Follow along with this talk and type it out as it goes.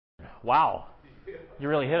Wow. You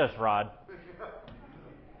really hit us, Rod.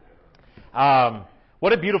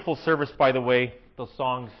 What a beautiful service, by the way, those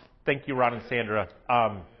songs. Thank you, Ron and Sandra.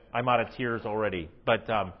 I'm out of tears already. But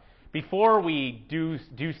before we do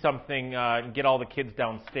something and get all the kids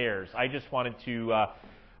downstairs, I just wanted to...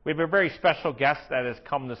 we have a very special guest that has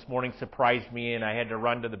come this morning, surprised me, and I had to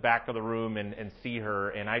run to the back of the room and see her.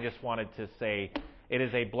 And I just wanted to say it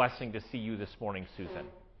is a blessing to see you this morning, Susan.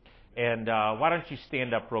 And why don't you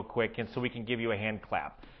stand up real quick and so we can give you a hand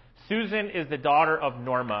clap. Susan is the daughter of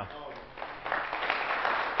Norma.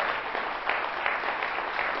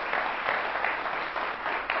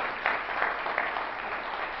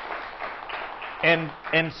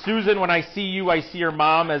 And Susan, when I see you, I see your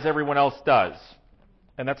mom as everyone else does.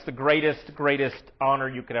 And that's the greatest honor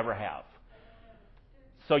you could ever have.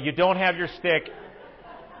 So you don't have your stick.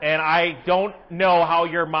 And I don't know how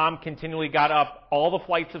your mom continually got up all the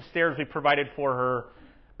flights of stairs we provided for her,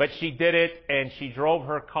 but she did it, and she drove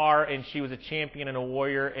her car, and she was a champion and a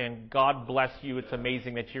warrior, and God bless you. It's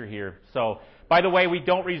amazing that you're here. So, by the way, we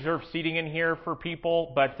don't reserve seating in here for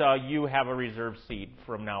people, but you have a reserved seat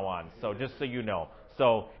from now on. So just so you know.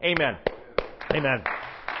 So, amen. Amen.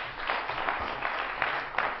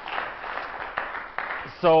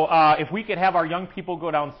 So if we could have our young people go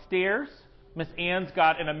downstairs. Miss Ann's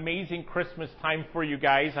got an amazing Christmas time for you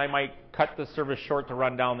guys. I might cut the service short to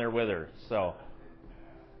run down there with her.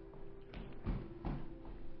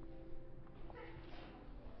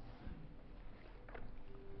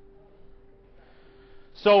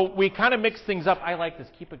 So we kind of mix things up. I like this.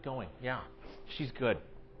 Keep it going. Yeah, she's good.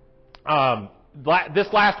 This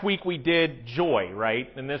last week we did joy, right?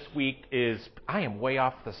 And this week is, I am way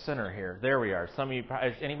off the center here. There we are. Some of you,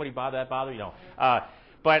 is anybody bother? You know.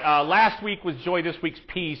 But last week was joy, this week's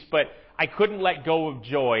peace, but I couldn't let go of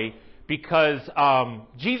joy because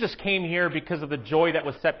Jesus came here because of the joy that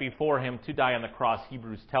was set before him to die on the cross,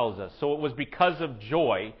 Hebrews tells us. So it was because of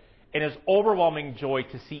joy and his overwhelming joy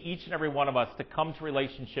to see each and every one of us to come to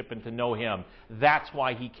relationship and to know him. That's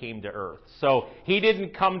why he came to earth. So he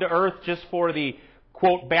didn't come to earth just for the,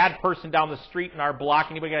 quote, bad person down the street in our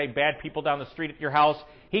block. Anybody got any bad people down the street at your house?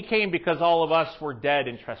 He came because all of us were dead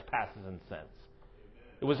in trespasses and sins.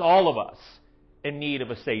 It was all of us in need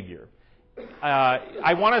of a Savior.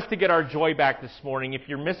 I want us to get our joy back this morning. If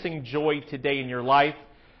you're missing joy today in your life,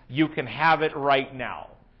 you can have it right now.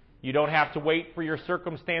 You don't have to wait for your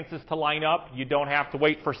circumstances to line up. You don't have to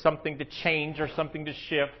wait for something to change or something to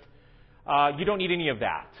shift. You don't need any of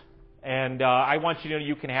that. And I want you to know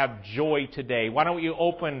you can have joy today. Why don't you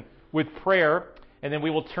open with prayer, and then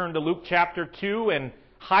we will turn to Luke chapter 2 and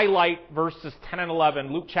highlight verses 10 and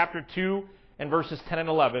 11. Luke chapter 2 and verses 10 and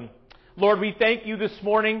 11. Lord, we thank you this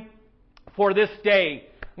morning for this day.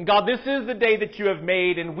 And God, this is the day that you have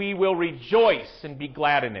made, and we will rejoice and be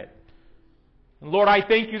glad in it. And Lord, I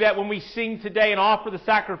thank you that when we sing today and offer the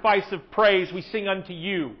sacrifice of praise, we sing unto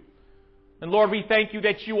you. And Lord, we thank you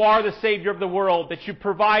that you are the Savior of the world, that you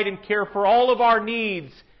provide and care for all of our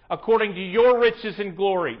needs according to your riches and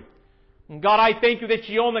glory. And God, I thank you that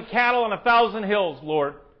you own the cattle on 1,000 hills,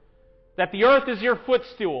 Lord, that the earth is your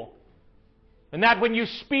footstool, and that when you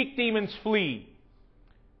speak, demons flee.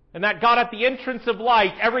 And that, God, at the entrance of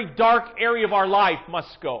light, every dark area of our life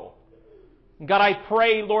must go. And God, I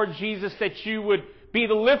pray, Lord Jesus, that you would be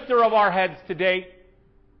the lifter of our heads today.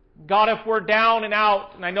 God, if we're down and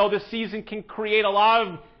out, and I know this season can create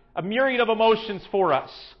a myriad of emotions for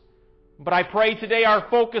us, but I pray today our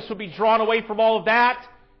focus will be drawn away from all of that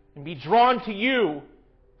and be drawn to you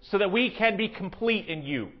so that we can be complete in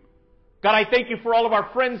you. God, I thank you for all of our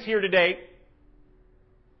friends here today.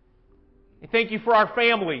 I thank you for our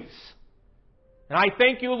families. And I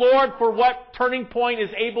thank you, Lord, for what Turning Point is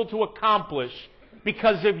able to accomplish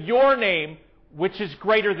because of your name, which is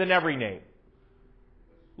greater than every name.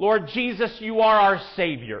 Lord Jesus, you are our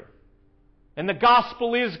Savior. And the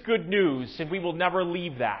gospel is good news, and we will never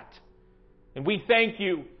leave that. And we thank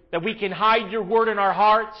you that we can hide your word in our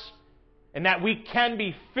hearts and that we can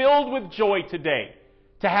be filled with joy today,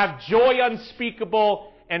 to have joy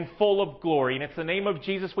unspeakable and full of glory. And it's the name of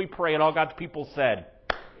Jesus we pray, and all God's people said,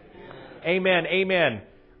 Amen. Amen.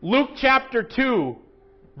 Luke chapter 2,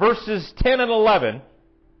 verses 10 and 11.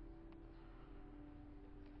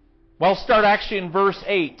 Well, I'll start actually in verse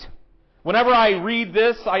 8. Whenever I read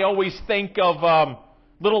this, I always think of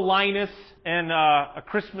little Linus and not a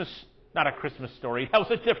Christmas story. That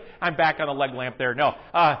was a different. I'm back on the leg lamp there. No,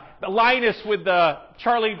 Linus with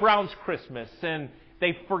Charlie Brown's Christmas, and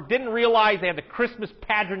they didn't realize they had the Christmas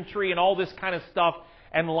pageantry and all this kind of stuff.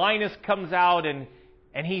 And Linus comes out and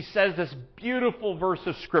he says this beautiful verse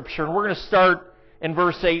of Scripture. And we're going to start in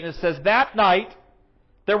verse 8. And it says, "That night,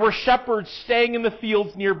 There were shepherds staying in the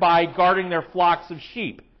fields nearby, guarding their flocks of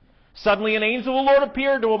sheep. Suddenly an angel of the Lord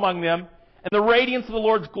appeared to among them, and the radiance of the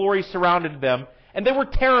Lord's glory surrounded them, and they were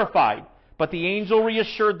terrified. But the angel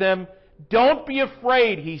reassured them. "Don't be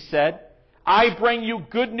afraid," he said. "I bring you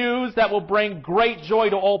good news that will bring great joy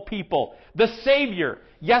to all people. The Savior,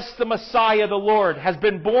 yes, the Messiah, the Lord, has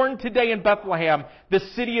been born today in Bethlehem, the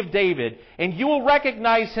city of David. And you will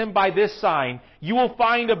recognize him by this sign. You will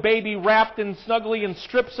find a baby wrapped in snugly in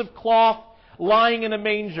strips of cloth, lying in a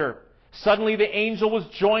manger." Suddenly the angel was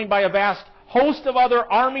joined by a vast host of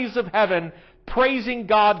other armies of heaven, praising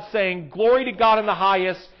God, saying, "Glory to God in the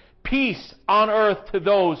highest, peace on earth to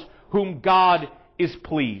those whom God is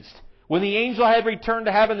pleased." When the angel had returned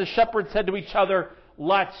to heaven, the shepherds said to each other,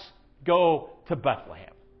 "Let's go to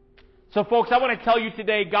Bethlehem." So folks, I want to tell you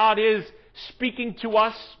today, God is speaking to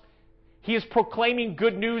us. He is proclaiming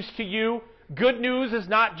good news to you. Good news is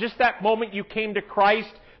not just that moment you came to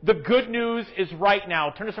Christ. The good news is right now.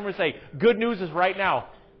 Turn to someone and say, good news is right now.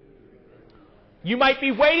 You might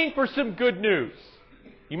be waiting for some good news.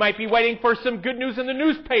 You might be waiting for some good news in the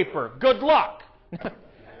newspaper. Good luck.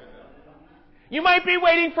 You might be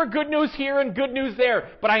waiting for good news here and good news there.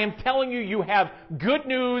 But I am telling you, you have good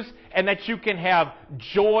news and that you can have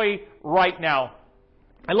joy right now.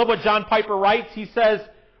 I love what John Piper writes. He says,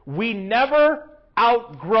 "We never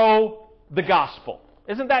outgrow the gospel."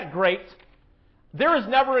 Isn't that great? There is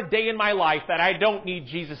never a day in my life that I don't need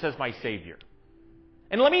Jesus as my Savior.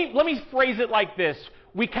 And let me phrase it like this.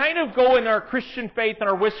 We kind of go in our Christian faith and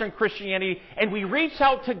our Western Christianity, and we reach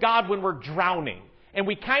out to God when we're drowning. And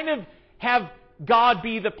we kind of have God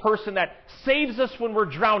be the person that saves us when we're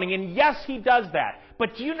drowning. And yes, He does that.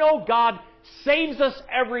 But do you know God saves us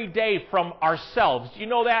every day from ourselves? Do you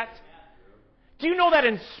know that? Do you know that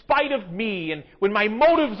in spite of me, and when my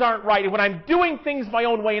motives aren't right, and when I'm doing things my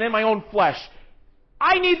own way and in my own flesh,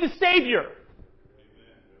 I need the Savior.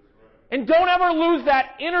 And don't ever lose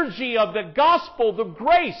that energy of the gospel, the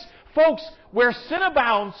grace. Folks, where sin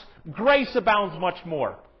abounds, grace abounds much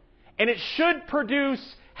more. And it should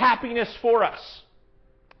produce happiness for us.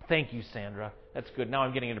 Thank you, Sandra. That's good. Now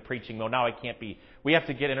I'm getting into preaching mode. Now I can't be. We have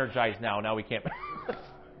to get energized now. Now we can't.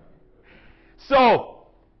 So,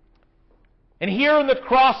 and here in the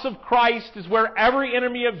cross of Christ is where every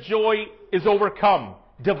enemy of joy is overcome.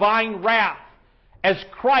 Divine wrath as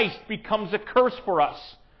Christ becomes a curse for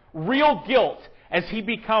us. Real guilt as He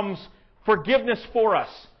becomes forgiveness for us.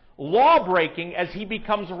 Law breaking as He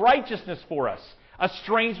becomes righteousness for us.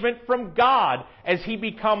 Estrangement from God as He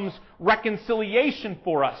becomes reconciliation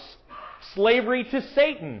for us. Slavery to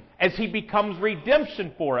Satan as He becomes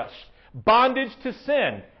redemption for us. Bondage to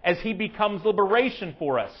sin as He becomes liberation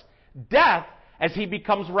for us. Death as He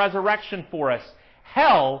becomes resurrection for us.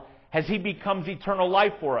 Hell as He becomes eternal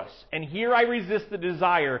life for us. And here I resist the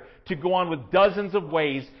desire to go on with dozens of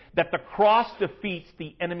ways that the cross defeats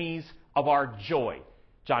the enemies of our joy,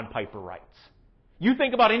 John Piper writes. You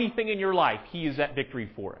think about anything in your life, He is at victory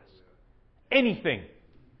for us. Anything.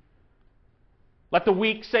 Let the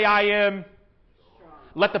weak say, "I am strong."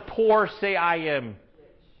 Let the poor say, "I am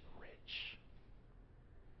rich."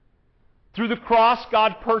 Through the cross,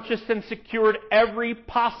 God purchased and secured every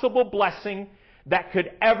possible blessing that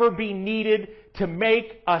could ever be needed to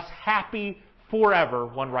make us happy forever,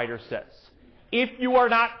 one writer says. If you are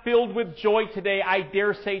not filled with joy today, I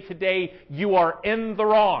dare say today you are in the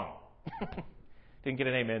wrong. Didn't get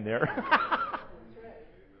an amen there.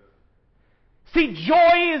 See,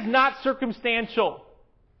 joy is not circumstantial.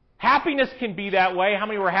 Happiness can be that way. How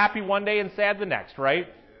many were happy one day and sad the next, right?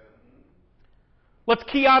 Let's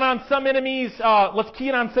key in on some enemies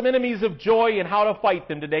of joy and how to fight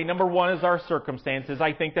them today. Number one is our circumstances.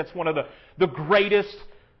 I think that's one of the greatest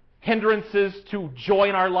hindrances to joy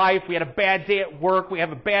in our life. We had a bad day at work. We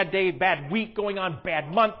have a bad day, bad week going on,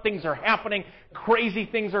 bad month. Things are happening. Crazy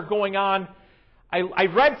things are going on. I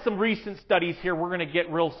read some recent studies here. We're going to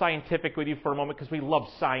get real scientific with you for a moment because we love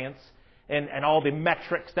science and all the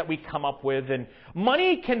metrics that we come up with. And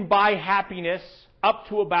money can buy happiness up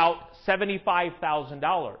to about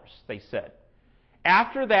 $75,000, they said.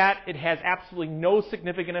 After that, it has absolutely no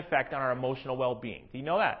significant effect on our emotional well-being. Do you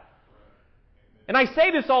know that? And I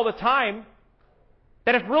say this all the time,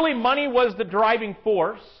 that if really money was the driving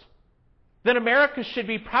force, then America should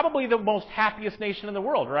be probably the most happiest nation in the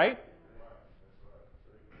world, right?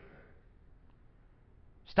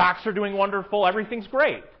 Stocks are doing wonderful, everything's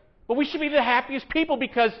great. But we should be the happiest people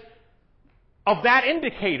because of that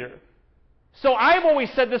indicator. So I've always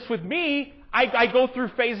said this with me. I go through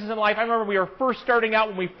phases in life. I remember we were first starting out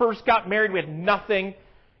when we first got married. We had nothing.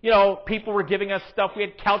 People were giving us stuff. We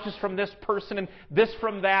had couches from this person and this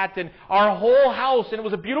from that, and our whole house, and it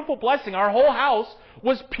was a beautiful blessing. Our whole house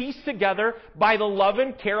was pieced together by the love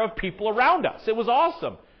and care of people around us. It was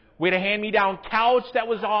awesome. We had a hand-me-down couch that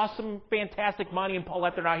was awesome, fantastic. Monty and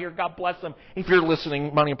Paulette, they're not here. God bless them. If you're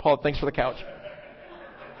listening, Monty and Paulette, thanks for the couch.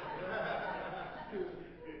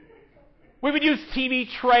 We would use TV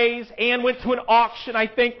trays. Ann went to an auction, I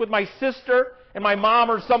think, with my sister and my mom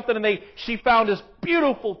or something, and she found this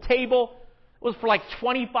beautiful table. It was for like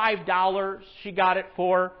 $25 she got it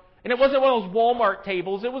for. And it wasn't one of those Walmart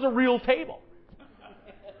tables. It was a real table.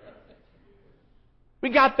 We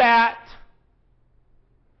got that.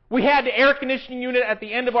 We had the air conditioning unit at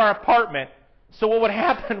the end of our apartment. So what would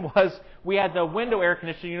happen was we had the window air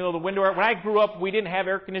conditioning. When I grew up, we didn't have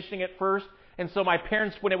air conditioning at first. And so my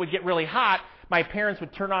parents, when it would get really hot, my parents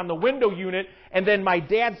would turn on the window unit, and then my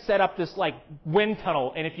dad set up this like wind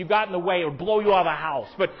tunnel, and if you got in the way, it would blow you out of the house.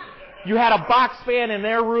 But you had a box fan in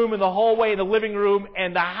their room, in the hallway, in the living room,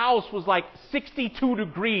 and the house was like 62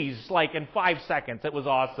 degrees, like in 5 seconds. It was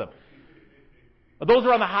awesome. Those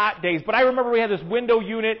are on the hot days. But I remember we had this window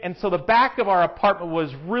unit, and so the back of our apartment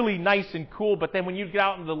was really nice and cool, but then when you get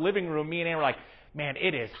out into the living room, me and Ann were like, man,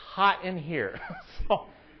 it is hot in here.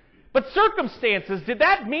 But circumstances, did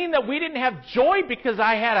that mean that we didn't have joy because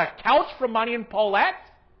I had a couch from Monty and Paulette?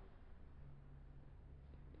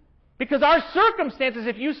 Because our circumstances,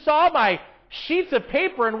 if you saw my sheets of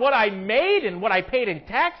paper and what I made and what I paid in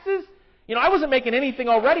taxes, I wasn't making anything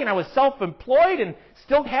already, and I was self-employed and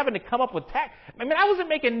still having to come up with tax. I wasn't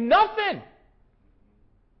making nothing.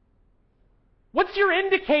 What's your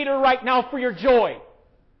indicator right now for your joy?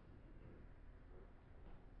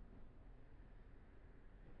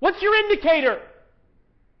 What's your indicator?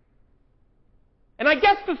 And I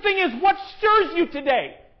guess the thing is, what stirs you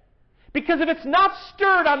today? Because if it's not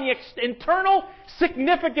stirred on the internal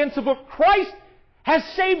significance of what Christ has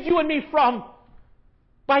saved you and me from,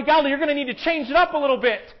 by golly, you're going to need to change it up a little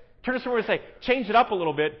bit. Turn to someone and say, change it up a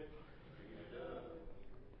little bit.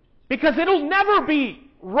 Because it'll never be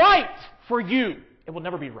right for you. It will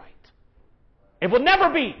never be right. It will never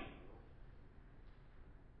be.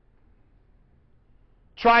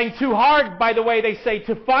 Trying too hard, by the way, they say,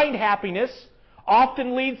 to find happiness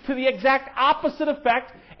often leads to the exact opposite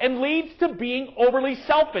effect and leads to being overly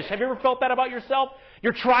selfish. Have you ever felt that about yourself?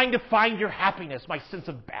 You're trying to find your happiness, my sense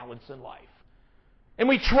of balance in life. And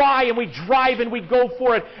we try and we drive and we go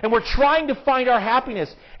for it and we're trying to find our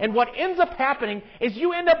happiness. And what ends up happening is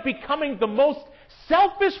you end up becoming the most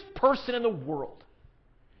selfish person in the world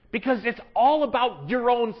because it's all about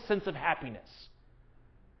your own sense of happiness.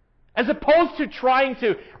 As opposed to trying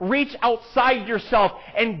to reach outside yourself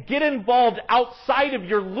and get involved outside of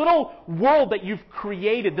your little world that you've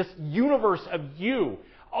created, this universe of you.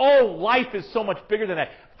 Oh, life is so much bigger than that.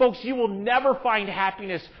 Folks, you will never find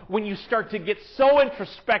happiness when you start to get so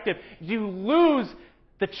introspective. You lose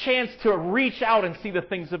the chance to reach out and see the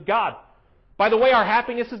things of God. By the way, our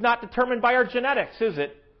happiness is not determined by our genetics, is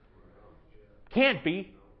it? Can't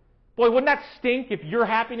be. Boy, wouldn't that stink if your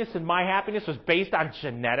happiness and my happiness was based on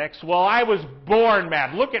genetics? Well, I was born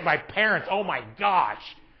mad. Look at my parents. Oh my gosh.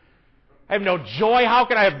 I have no joy. How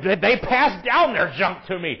can I have... They passed down their junk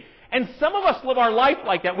to me. And some of us live our life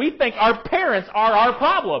like that. We think our parents are our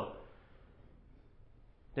problem.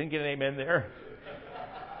 Didn't get an amen there.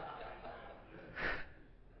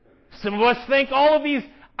 Some of us think all of these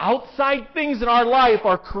outside things in our life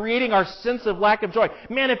are creating our sense of lack of joy.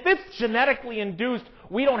 Man, if it's genetically induced,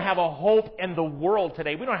 we don't have a hope in the world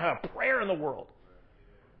today. We don't have a prayer in the world.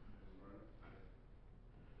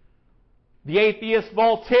 The atheist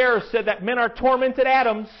Voltaire said that men are tormented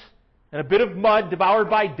atoms and a bit of mud devoured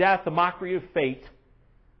by death, a mockery of fate.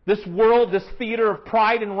 This world, this theater of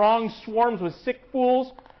pride and wrong swarms with sick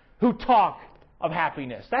fools who talk of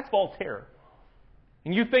happiness. That's Voltaire.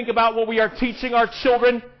 And you think about what we are teaching our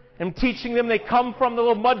children and teaching them. They come from the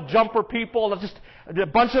little mud jumper people, just a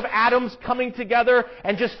bunch of atoms coming together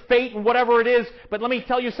and just fate and whatever it is. But let me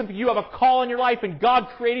tell you something. You have a call in your life and God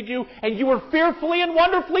created you and you were fearfully and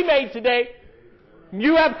wonderfully made today.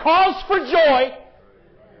 You have cause for joy.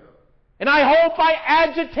 And I hope I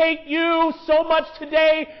agitate you so much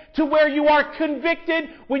today to where you are convicted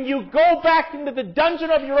when you go back into the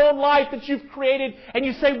dungeon of your own life that you've created and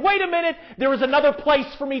you say, wait a minute, there is another place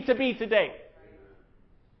for me to be today.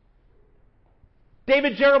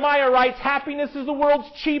 David Jeremiah writes, happiness is the world's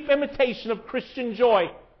cheap imitation of Christian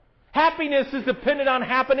joy. Happiness is dependent on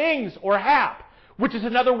happenings, or hap, which is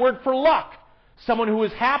another word for luck. Someone who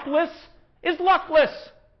is hapless is luckless.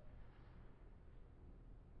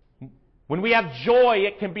 When we have joy,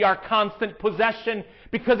 it can be our constant possession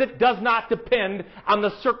because it does not depend on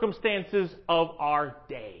the circumstances of our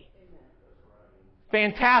day.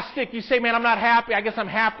 Fantastic. You say, man, I'm not happy. I guess I'm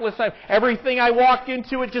hapless. Everything I walk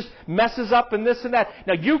into, it just messes up and this and that.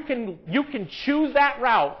 Now, you can choose that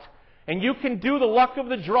route, and you can do the luck of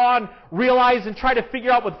the draw and realize and try to figure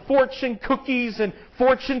out with fortune cookies and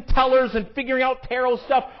fortune tellers and figuring out tarot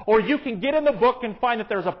stuff, or you can get in the book and find that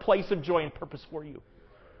there's a place of joy and purpose for you.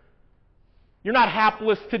 You're not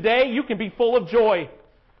hapless today. You can be full of joy.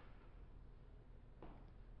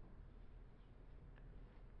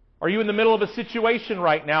 Are you in the middle of a situation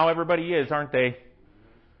right now? Everybody is, aren't they?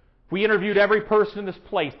 If we interviewed every person in this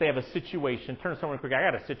place, they have a situation. Turn to someone quick.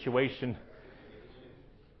 I got a situation.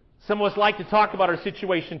 Some of us like to talk about our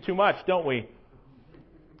situation too much, don't we?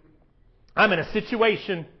 I'm in a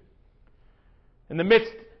situation. In the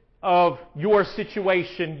midst of your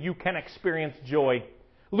situation, you can experience joy.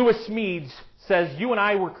 Lewis Smedes says, you and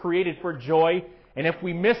I were created for joy, and if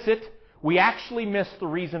we miss it, we actually miss the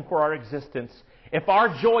reason for our existence. If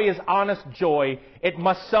our joy is honest joy, it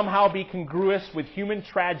must somehow be congruous with human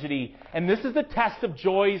tragedy. And this is the test of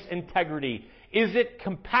joy's integrity. Is it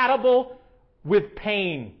compatible with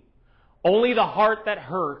pain? Only the heart that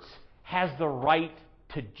hurts has the right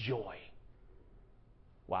to joy.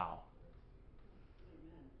 Wow.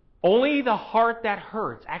 Only the heart that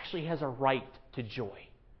hurts actually has a right to joy.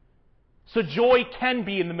 So joy can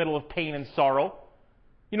be in the middle of pain and sorrow.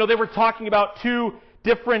 You know, they were talking about two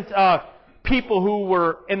different people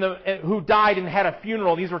who died and had a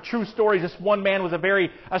funeral. These were true stories. This one man was a very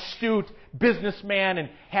astute businessman and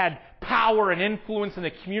had power and influence in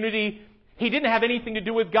the community. He didn't have anything to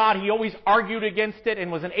do with God. He always argued against it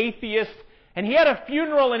and was an atheist. And he had a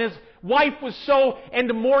funeral, and his wife was so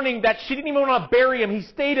into mourning that she didn't even want to bury him. He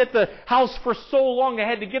stayed at the house for so long they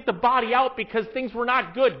had to get the body out because things were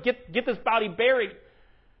not good. Get this body buried.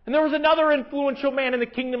 And there was another influential man in the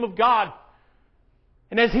kingdom of God.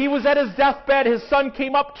 And as he was at his deathbed, his son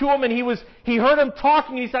came up to him and he heard him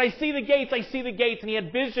talking. And he said, I see the gates, I see the gates. And he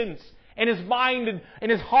had visions in his mind and in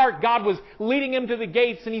his heart. God was leading him to the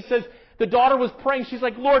gates. And he says, the daughter was praying. She's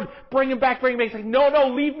like, Lord, bring him back, bring him back. He's like,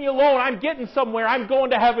 no, leave me alone. I'm getting somewhere. I'm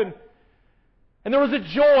going to heaven. And there was a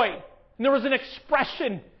joy. And there was an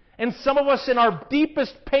expression. And some of us in our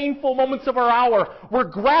deepest painful moments of our hour, we're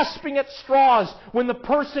grasping at straws when the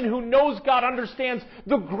person who knows God understands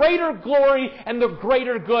the greater glory and the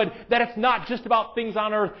greater good, that it's not just about things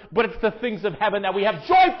on earth, but it's the things of heaven that we have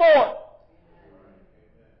joy for.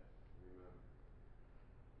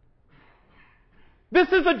 This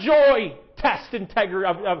is a joy test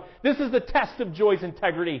integrity. This is the test of joy's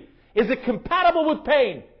integrity. Is it compatible with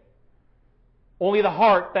pain? Only the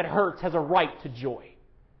heart that hurts has a right to joy.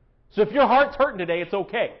 So if your heart's hurting today, it's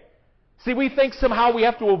okay. See, we think somehow we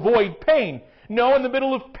have to avoid pain. No, in the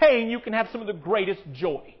middle of pain, you can have some of the greatest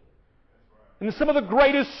joy. And some of the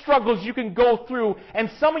greatest struggles you can go through. And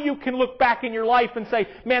some of you can look back in your life and say,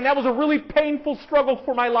 man, that was a really painful struggle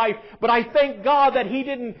for my life. But I thank God that He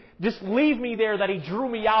didn't just leave me there, that He drew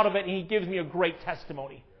me out of it, and He gives me a great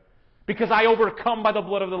testimony. Because I overcome by the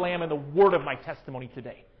blood of the Lamb and the word of my testimony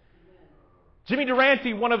today. Jimmy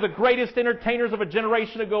Durante, one of the greatest entertainers of a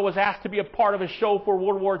generation ago, was asked to be a part of a show for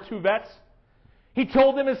World War II vets. He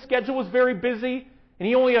told them his schedule was very busy and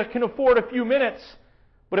he only can afford a few minutes.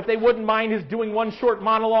 But if they wouldn't mind his doing one short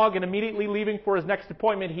monologue and immediately leaving for his next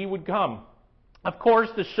appointment, he would come. Of course,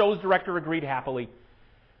 the show's director agreed happily.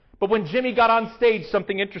 But when Jimmy got on stage,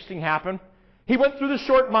 something interesting happened. He went through the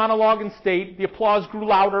short monologue and stayed. The applause grew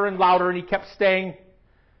louder and louder, and he kept staying.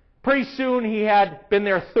 Pretty soon, he had been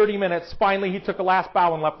there 30 minutes. Finally, he took a last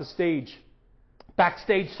bow and left the stage.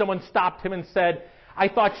 Backstage, someone stopped him and said, I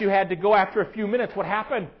thought you had to go after a few minutes. What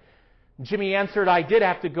happened? Jimmy answered, I did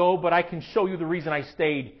have to go, but I can show you the reason I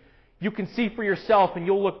stayed. You can see for yourself, and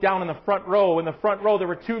you'll look down in the front row. In the front row, there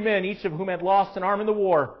were two men, each of whom had lost an arm in the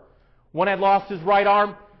war. One had lost his right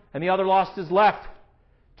arm, and the other lost his left.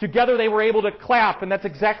 Together, they were able to clap, and that's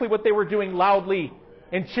exactly what they were doing, loudly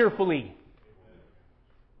and cheerfully.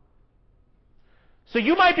 So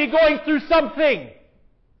you might be going through something.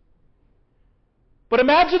 But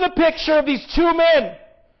imagine the picture of these two men.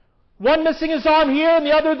 One missing his arm here and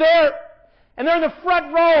the other there. And they're in the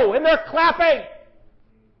front row and they're clapping.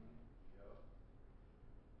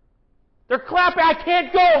 They're clapping. I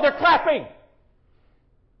can't go. They're clapping.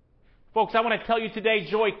 Folks, I want to tell you today,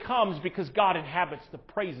 joy comes because God inhabits the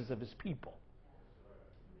praises of His people.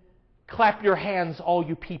 Clap your hands, all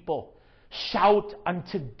you people. Shout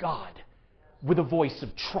unto God with a voice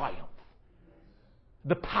of triumph.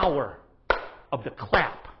 The power of the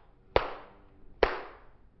clap.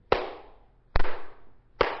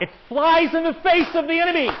 It flies in the face of the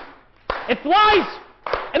enemy. It flies.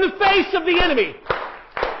 in the face of the enemy.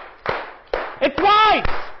 It flies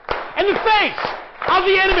in the face of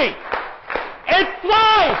the enemy. It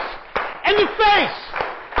flies in the face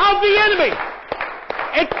of the enemy.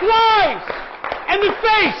 It flies in the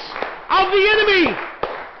face of the enemy.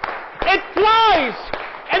 It flies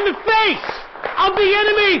in the face of the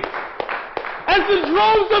enemy. As the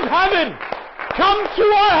drones of heaven come to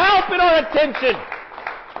our help and our attention,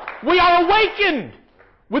 we are awakened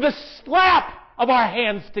with a slap of our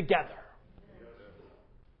hands together.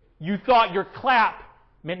 You thought your clap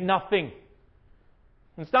meant nothing.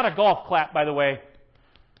 It's not a golf clap, by the way.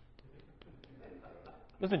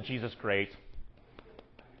 Isn't Jesus great?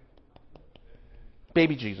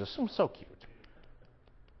 Baby Jesus, I'm so cute.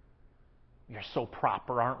 We are so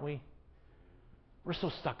proper, aren't we? We're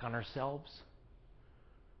so stuck on ourselves.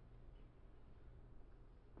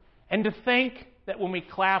 And to think that when we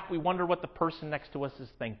clap, we wonder what the person next to us is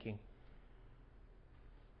thinking.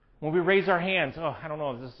 When we raise our hands, I don't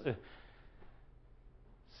know, this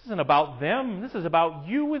isn't about them. This is about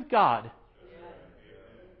you with God.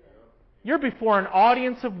 You're before an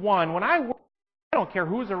audience of one. When I don't care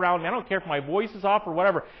who's around me. I don't care if my voice is off or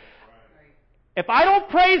whatever. If I don't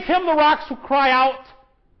praise Him, the rocks will cry out.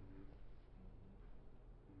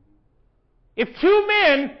 If two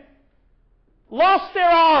men lost their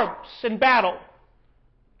arms in battle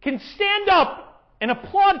can stand up and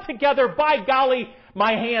applaud together, by golly,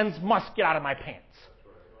 my hands must get out of my pants.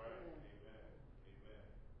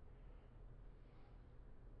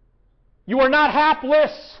 You are not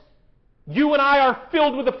hapless. You and I are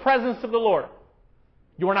filled with the presence of the Lord.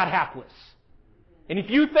 You are not hapless. And if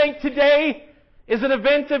you think today is an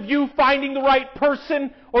event of you finding the right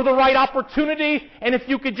person or the right opportunity, and if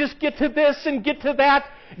you could just get to this and get to that,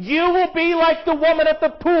 you will be like the woman at the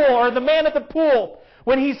pool or the man at the pool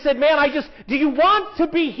when he said, man, do you want to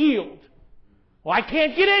be healed? Well, I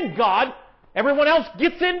can't get in, God. Everyone else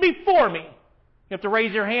gets in before me. You have to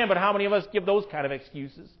raise your hand, but how many of us give those kind of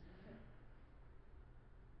excuses?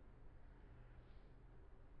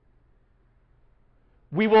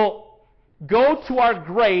 We will go to our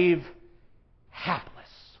grave hapless.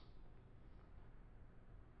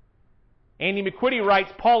 Andy McQuitty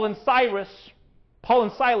writes, Paul and Silas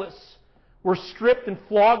were stripped and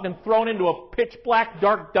flogged and thrown into a pitch-black,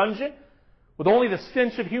 dark dungeon with only the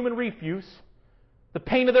stench of human refuse, the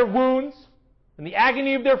pain of their wounds, and the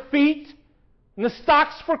agony of their feet, and the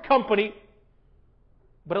stocks for company.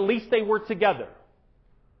 But at least they were together.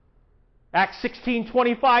 Acts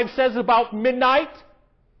 16:25 says about midnight,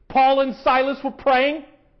 Paul and Silas were praying,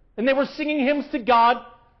 and they were singing hymns to God,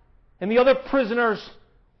 and the other prisoners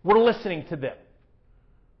were listening to them.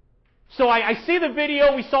 So I see the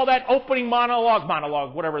video. We saw that opening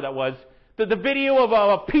monologue, whatever that was. The video of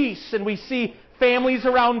a peace, and we see families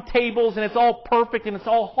around tables, and it's all perfect, and it's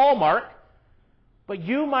all Hallmark. But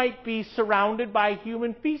you might be surrounded by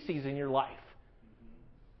human feces in your life.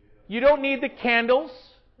 You don't need the candles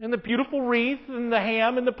and the beautiful wreath and the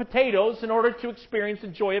ham and the potatoes in order to experience the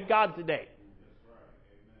joy of God today.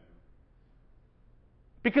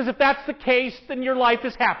 Because if that's the case, then your life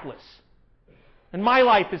is hapless. And my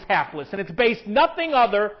life is hapless. And it's based nothing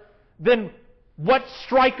other than what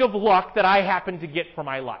strike of luck that I happen to get for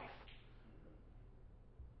my life.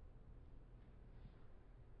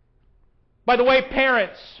 By the way,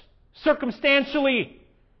 parents, circumstantially,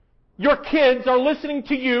 your kids are listening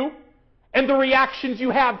to you and the reactions you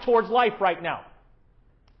have towards life right now.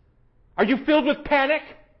 Are you filled with panic?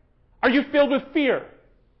 Are you filled with fear?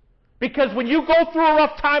 Because when you go through a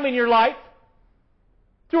rough time in your life,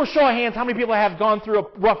 do a show of hands, how many people have gone through a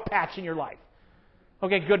rough patch in your life?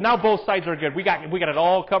 Okay, good. Now both sides are good. We got it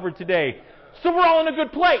all covered today. So we're all in a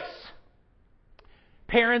good place.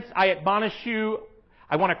 Parents, I admonish you.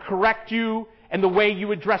 I want to correct you and the way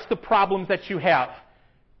you address the problems that you have.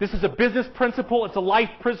 This is a business principle. It's a life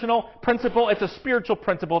principle. It's a spiritual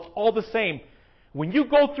principle. It's all the same. When you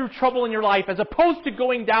go through trouble in your life, as opposed to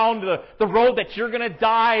going down the road that you're going to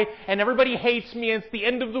die and everybody hates me and it's the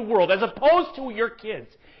end of the world, as opposed to your kids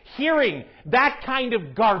hearing that kind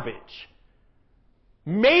of garbage,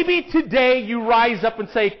 maybe today you rise up and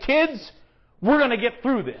say, kids, we're going to get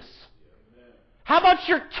through this. How about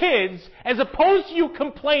your kids, as opposed to you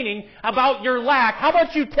complaining about your lack, how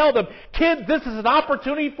about you tell them, kids, this is an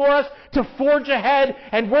opportunity for us to forge ahead,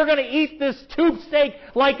 and we're going to eat this tube steak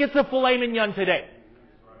like it's a filet mignon today.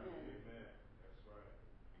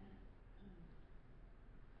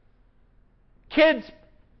 Kids,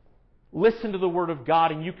 listen to the Word of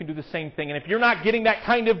God, and you can do the same thing. And if you're not getting that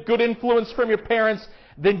kind of good influence from your parents,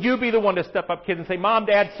 then you be the one to step up, kids, and say, Mom,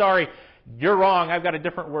 Dad, sorry, you're wrong. I've got a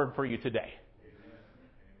different word for you today.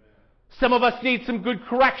 Some of us need some good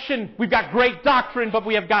correction. We've got great doctrine, but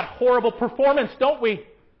we have got horrible performance, don't we?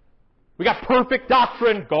 We got perfect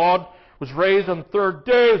doctrine. God was raised on the third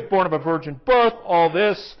day, was born of a virgin birth, all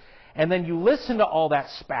this. And then you listen to all that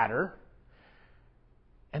spatter,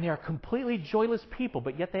 and they are completely joyless people,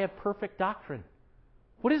 but yet they have perfect doctrine.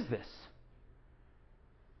 What is this?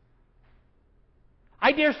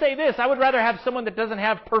 I dare say this, I would rather have someone that doesn't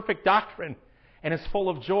have perfect doctrine and is full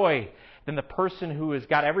of joy than the person who has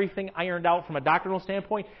got everything ironed out from a doctrinal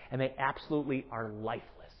standpoint and they absolutely are lifeless.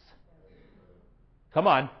 Come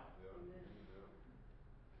on.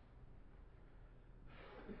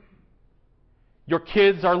 Your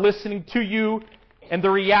kids are listening to you and the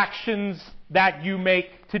reactions that you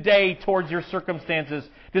make today towards your circumstances.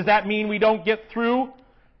 Does that mean we don't get through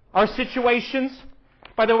our situations?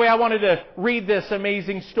 By the way, I wanted to read this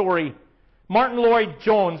amazing story. Martin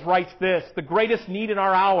Lloyd-Jones writes this: the greatest need in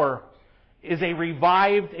our hour is a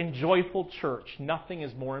revived and joyful church. Nothing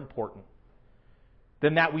is more important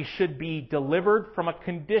than that we should be delivered from a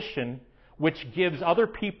condition which gives other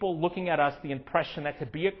people looking at us the impression that to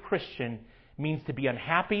be a Christian means to be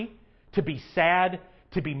unhappy, to be sad,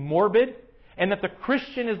 to be morbid, and that the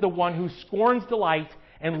Christian is the one who scorns delight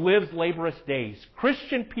and lives laborious days.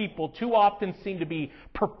 Christian people too often seem to be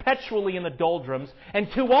perpetually in the doldrums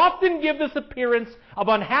and too often give this appearance of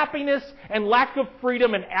unhappiness and lack of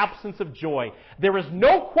freedom and absence of joy. There is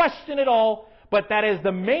no question at all, but that is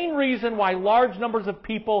the main reason why large numbers of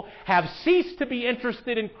people have ceased to be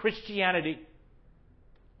interested in Christianity.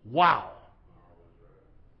 Wow.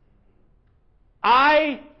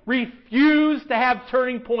 I refuse to have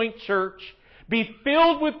Turning Point Church be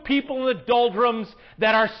filled with people in the doldrums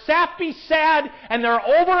that are sappy, sad, and they're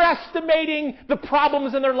overestimating the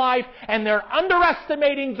problems in their life, and they're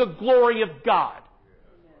underestimating the glory of God.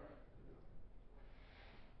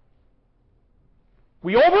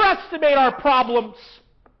 We overestimate our problems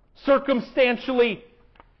circumstantially,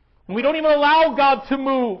 and we don't even allow God to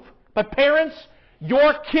move. But parents,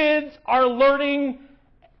 your kids are learning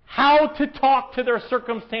how to talk to their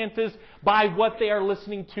circumstances by what they are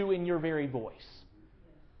listening to in your very voice.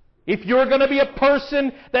 If you're going to be a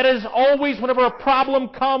person that is always, whenever a problem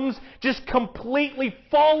comes, just completely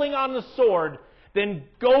falling on the sword, then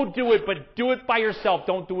go do it, but do it by yourself.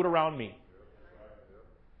 Don't do it around me.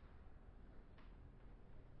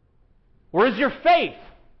 Or is your faith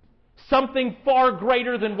something far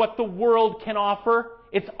greater than what the world can offer?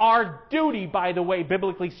 It's our duty, by the way,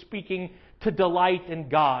 biblically speaking, to delight in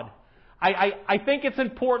God. I think it's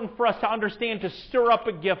important for us to understand to stir up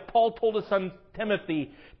a gift. Paul told us on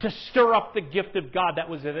Timothy to stir up the gift of God that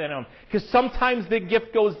was within him. Because sometimes the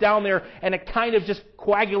gift goes down there and it kind of just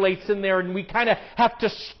coagulates in there and we kind of have to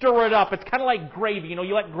stir it up. It's kind of like gravy. You know,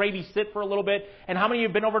 you let gravy sit for a little bit. And how many of you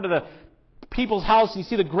have been over to the people's house and you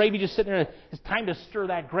see the gravy just sitting there? It's time to stir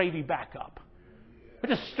that gravy back up.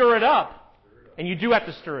 But just stir it up. And you do have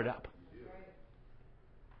to stir it up.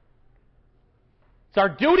 It's our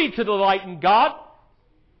duty to delight in God.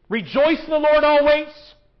 Rejoice in the Lord always.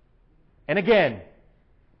 And again,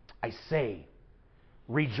 I say,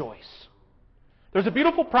 rejoice. There's a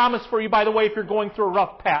beautiful promise for you, by the way, if you're going through a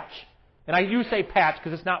rough patch. And I do say patch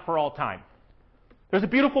because it's not for all time. There's a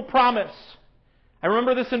beautiful promise. I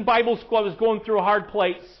remember this in Bible school. I was going through a hard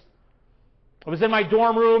place. I was in my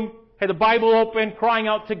dorm room, had the Bible open, crying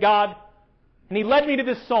out to God. And He led me to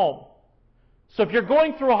this psalm. So if you're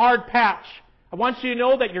going through a hard patch, I want you to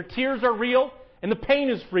know that your tears are real and the pain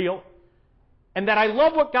is real. And that I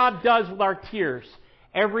love what God does with our tears.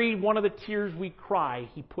 Every one of the tears we cry,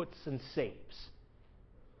 He puts and saves.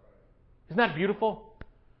 Isn't that beautiful?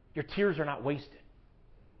 Your tears are not wasted.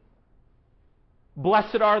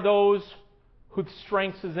 Blessed are those whose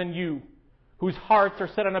strength is in you, whose hearts are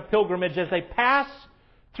set on a pilgrimage as they pass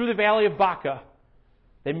through the valley of Baca.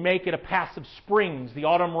 They make it a pass of springs. The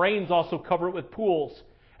autumn rains also cover it with pools.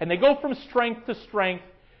 And they go from strength to strength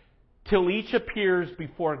till each appears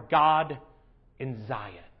before God in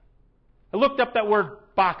Zion. I looked up that word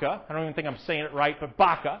Baca. I don't even think I'm saying it right, but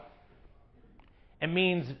Baca. It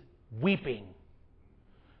means weeping.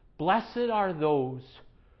 Blessed are those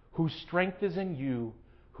whose strength is in you,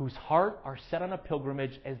 whose heart are set on a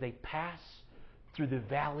pilgrimage as they pass through the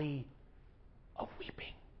valley of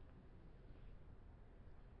weeping.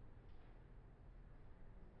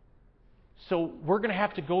 So we're going to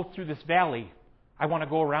have to go through this valley. I want to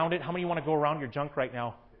go around it. How many want to go around your junk right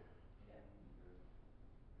now?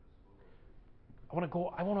 I want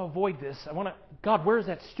to avoid this. God, where's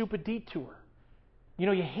that stupid detour? You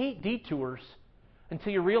know, you hate detours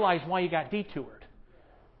until you realize why you got detoured.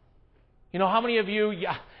 You know, how many of you,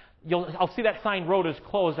 I'll see that sign, road is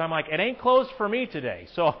closed. I'm like, it ain't closed for me today.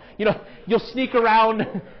 So, you'll sneak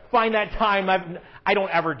around, find that time. I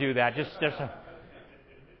don't ever do that.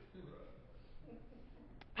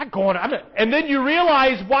 And then you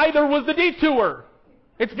realize why there was the detour.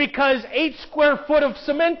 It's because 8 square foot of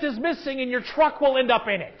cement is missing and your truck will end up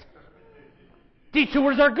in it.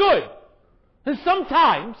 Detours are good. And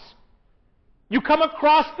sometimes you come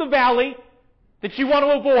across the valley that you want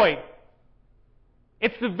to avoid.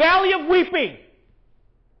 It's the valley of weeping.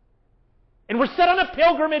 And we're set on a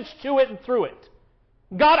pilgrimage to it and through it.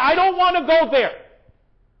 God, I don't want to go there.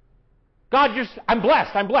 God, I'm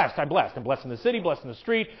blessed. I'm blessed in the city, blessed in the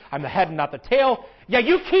street. I'm the head and not the tail. Yeah,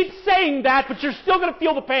 you keep saying that, but you're still going to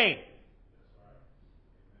feel the pain.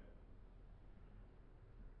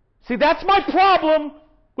 See, that's my problem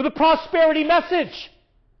with the prosperity message.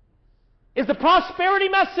 Is the prosperity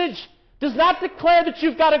message does not declare that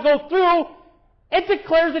you've got to go through. It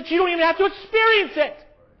declares that you don't even have to experience it.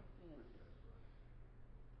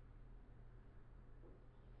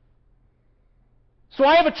 So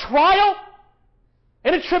I have a trial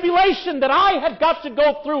and a tribulation that I have got to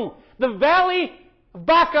go through. The valley of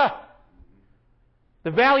Baca.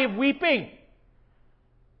 The valley of weeping.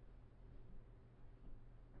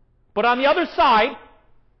 But on the other side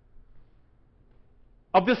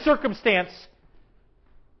of this circumstance,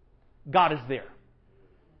 God is there.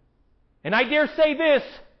 And I dare say this,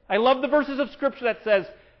 I love the verses of Scripture that says,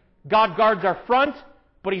 God guards our front,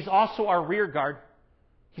 but He's also our rear guard.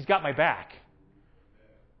 He's got my back.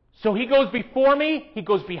 So He goes before me, He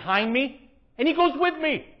goes behind me, and He goes with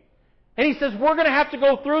me. And He says, we're going to have to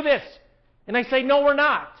go through this. And I say, no, we're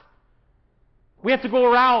not. We have to go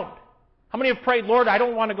around. How many have prayed, Lord, I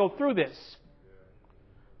don't want to go through this?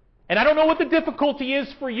 And I don't know what the difficulty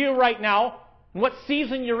is for you right now, and what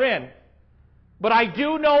season you're in. But I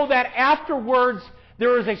do know that afterwards,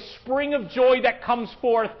 there is a spring of joy that comes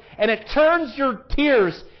forth, and it turns your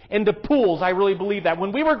tears into pools. I really believe that.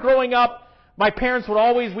 When we were growing up, my parents would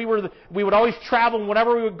always, we would always travel, and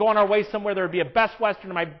whenever we would go on our way somewhere, there would be a Best Western,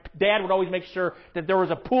 and my dad would always make sure that there was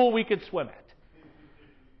a pool we could swim at.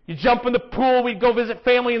 You jump in the pool, we'd go visit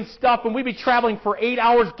family and stuff, and we'd be traveling for 8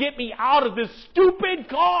 hours. Get me out of this stupid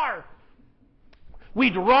car!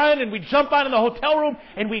 We'd run, and we'd jump out in the hotel room,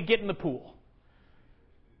 and we'd get in the pool.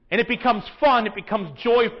 And it becomes fun, it becomes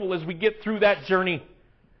joyful as we get through that journey.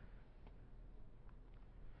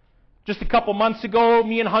 Just a couple months ago,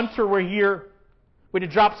 me and Hunter were here. We had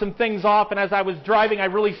to drop some things off, and as I was driving, I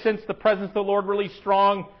really sensed the presence of the Lord really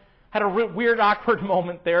strong. Had a weird, awkward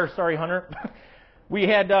moment there. Sorry, Hunter. We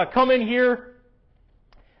had come in here,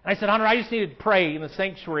 and I said, Hunter, I just needed to pray in the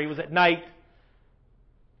sanctuary. It was at night.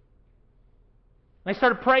 And I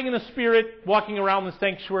started praying in the Spirit, walking around the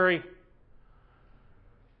sanctuary.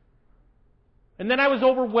 And then I was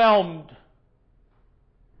overwhelmed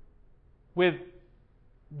with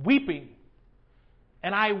weeping.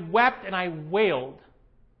 And I wept and I wailed.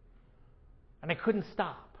 And I couldn't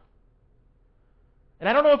stop. And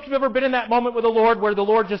I don't know if you've ever been in that moment with the Lord where the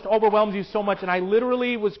Lord just overwhelms you so much. And I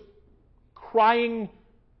literally was crying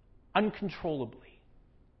uncontrollably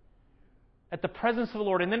at the presence of the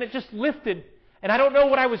Lord. And then it just lifted. And I don't know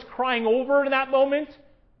what I was crying over in that moment.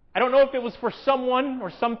 I don't know if it was for someone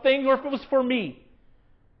or something or if it was for me.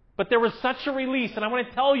 But there was such a release. And I want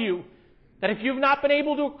to tell you that if you've not been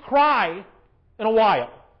able to cry in a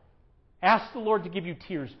while, ask the Lord to give you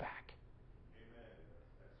tears back. Amen.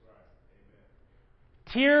 That's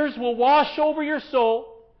right. Amen. Tears will wash over your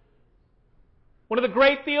soul. One of the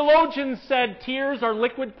great theologians said tears are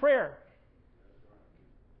liquid prayer.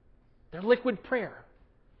 They're liquid prayer.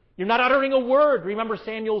 You're not uttering a word. Remember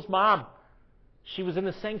Samuel's mom. She was in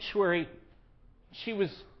the sanctuary. She was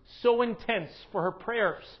so intense for her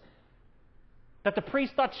prayers that the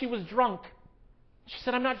priest thought she was drunk. She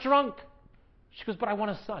said, I'm not drunk. She goes, but I want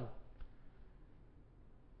a son.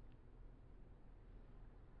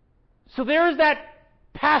 So there's that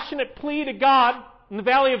passionate plea to God in the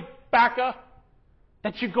valley of Baca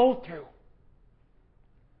that you go through.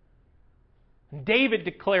 And David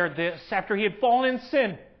declared this after he had fallen in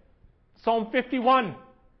sin. Psalm 51.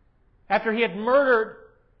 After he had murdered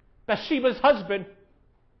Bathsheba's husband,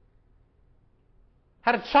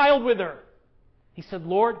 had a child with her. He said,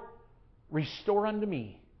 Lord, restore unto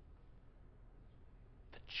me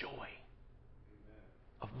the joy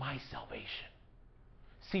of my salvation.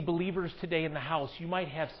 See, believers today in the house, you might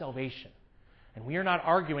have salvation. And we are not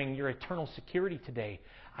arguing your eternal security today.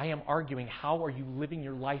 I am arguing, how are you living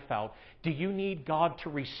your life out? Do you need God to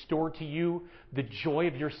restore to you the joy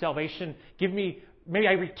of your salvation? Give me maybe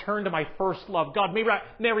I returned to my first love. God, maybe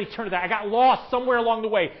I returned to that. I got lost somewhere along the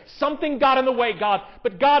way. Something got in the way, God.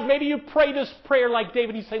 But God, maybe you pray this prayer like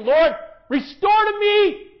David. You say, Lord, restore to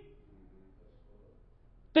me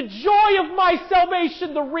the joy of my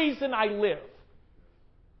salvation, the reason I live.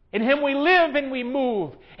 In Him we live and we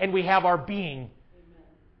move and we have our being.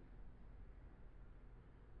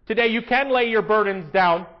 Today you can lay your burdens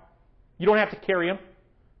down. You don't have to carry them.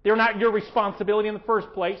 They're not your responsibility in the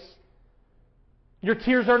first place. Your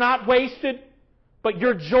tears are not wasted, but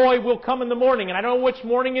your joy will come in the morning. And I don't know which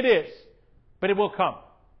morning it is, but it will come.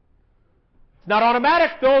 It's not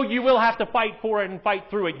automatic, though. You will have to fight for it and fight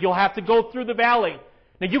through it. You'll have to go through the valley.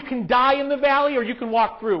 Now, you can die in the valley or you can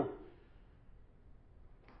walk through.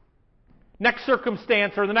 Next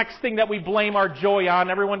circumstance, or the next thing that we blame our joy on,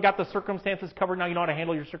 everyone got the circumstances covered, now you know how to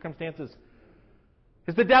handle your circumstances,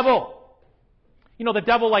 is the devil. You know, the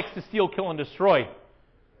devil likes to steal, kill, and destroy.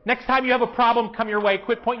 Next time you have a problem come your way,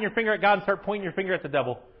 quit pointing your finger at God and start pointing your finger at the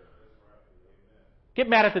devil. Get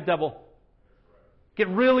mad at the devil. Get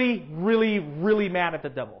really, really, really mad at the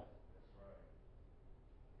devil.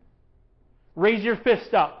 Raise your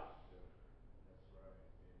fist up.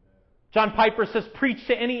 John Piper says, preach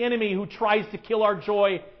to any enemy who tries to kill our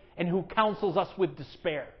joy and who counsels us with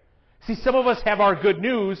despair. See, some of us have our good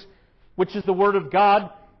news, which is the Word of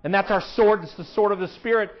God, and that's our sword. It's the sword of the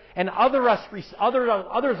Spirit. And others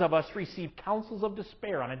of us receive counsels of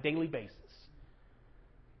despair on a daily basis.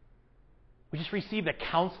 We just receive the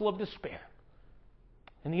counsel of despair.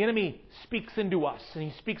 And the enemy speaks into us, and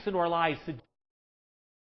he speaks into our lives.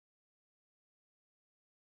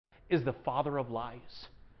 Is the father of lies.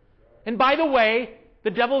 And by the way, the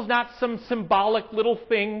devil's not some symbolic little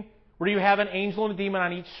thing where you have an angel and a demon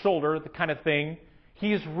on each shoulder, the kind of thing.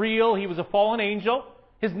 He is real. He was a fallen angel.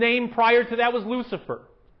 His name prior to that was Lucifer.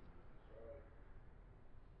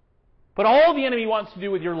 But all the enemy wants to do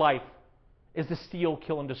with your life is to steal,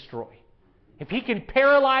 kill, and destroy. If he can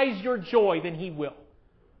paralyze your joy, then he will.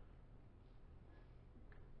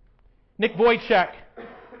 Nick Vujicic,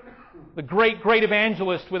 the great, great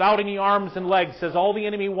evangelist without any arms and legs, says all the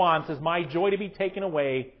enemy wants is my joy to be taken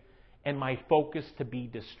away and my focus to be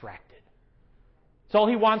distracted. It's all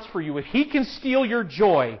he wants for you. If he can steal your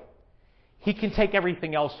joy, he can take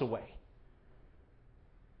everything else away.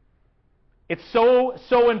 It's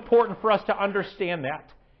so important for us to understand that.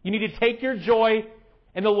 You need to take your joy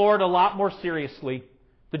in the Lord a lot more seriously.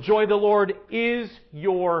 The joy of the Lord is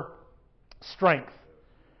your strength.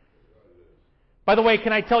 By the way,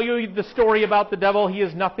 can I tell you the story about the devil? He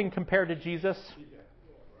is nothing compared to Jesus. Do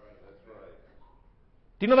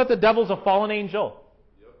you know that the devil's a fallen angel?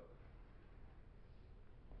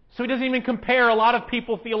 So he doesn't even compare. A lot of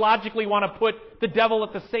people theologically want to put the devil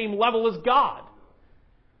at the same level as God.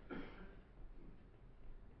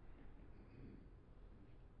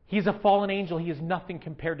 He's a fallen angel. He is nothing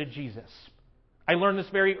compared to Jesus. I learned this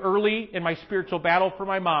very early in my spiritual battle for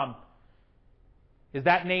my mom. Is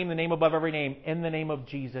that name the name above every name? In the name of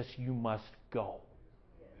Jesus, you must go.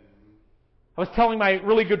 I was telling my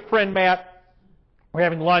really good friend, Matt, we're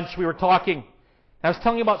having lunch, we were talking. I was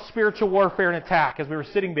telling him about spiritual warfare and attack as we were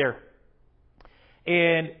sitting there.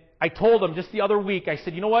 And I told him just the other week, I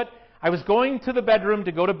said, you know what? I was going to the bedroom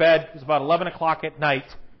to go to bed. It was about 11 o'clock at night.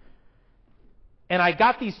 And I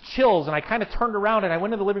got these chills, and I kind of turned around, and I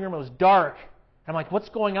went into the living room. It was dark. I'm like, what's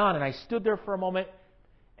going on? And I stood there for a moment,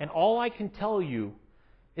 and all I can tell you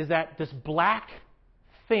is that this black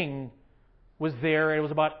thing was there, and it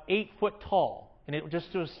was about 8 foot tall, and it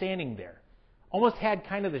just was standing there. Almost had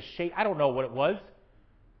kind of the shape, I don't know what it was,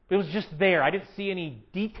 but it was just there. I didn't see any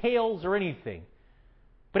details or anything.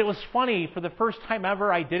 But it was funny, for the first time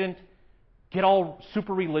ever, I didn't get all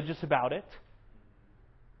super religious about it.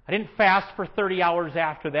 I didn't fast for 30 hours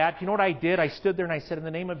after that. You know what I did? I stood there and I said, in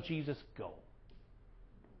the name of Jesus, go.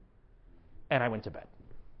 And I went to bed.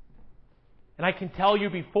 And I can tell you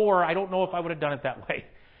before, I don't know if I would have done it that way.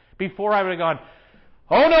 Before I would have gone,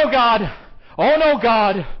 oh no God, oh no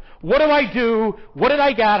God, what do I do? What did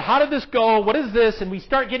I get? How did this go? What is this? And we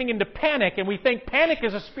start getting into panic, and we think panic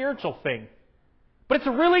is a spiritual thing. But it's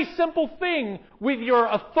a really simple thing with your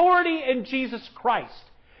authority in Jesus Christ.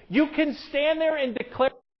 You can stand there and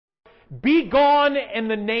declare, be gone in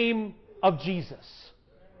the name of Jesus.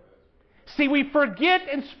 See, we forget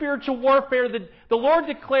in spiritual warfare that the Lord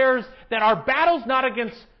declares that our battle's not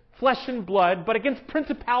against flesh and blood, but against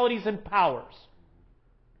principalities and powers.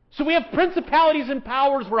 So we have principalities and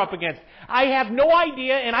powers we're up against. I have no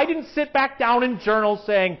idea, and I didn't sit back down in journals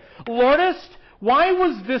saying, Lordest, why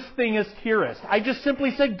was this thing as hearest? I just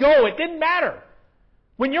simply said, go. It didn't matter.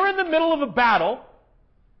 When you're in the middle of a battle,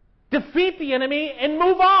 defeat the enemy and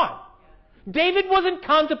move on. David wasn't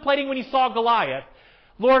contemplating when he saw Goliath,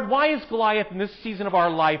 Lord, why is Goliath in this season of our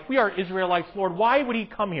life? We are Israelites, Lord. Why would he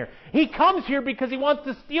come here? He comes here because he wants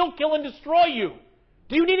to steal, kill, and destroy you.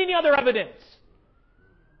 Do you need any other evidence?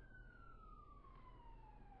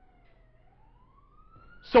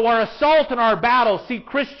 So our assault and our battle, see,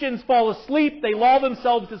 Christians fall asleep, they lull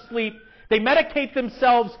themselves to sleep, they medicate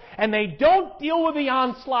themselves, and they don't deal with the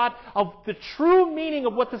onslaught of the true meaning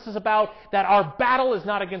of what this is about, that our battle is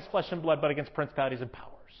not against flesh and blood, but against principalities and powers.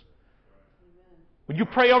 When you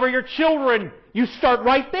pray over your children, you start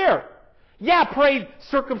right there. Yeah, pray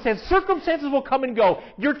circumstances. Circumstances will come and go.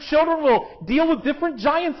 Your children will deal with different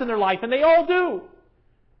giants in their life, and they all do.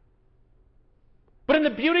 But in the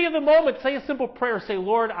beauty of the moment, say a simple prayer. Say,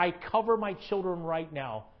 Lord, I cover my children right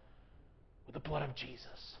now with the blood of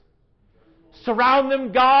Jesus. Surround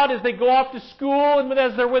them, God, as they go off to school and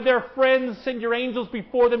as they're with their friends. Send your angels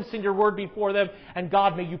before them. Send your word before them. And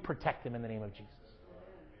God, may you protect them in the name of Jesus.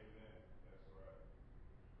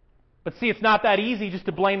 But see, it's not that easy just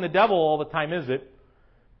to blame the devil all the time, is it?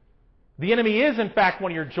 The enemy is, in fact,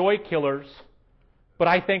 one of your joy killers. But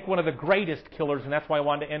I think one of the greatest killers, and that's why I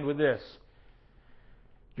wanted to end with this.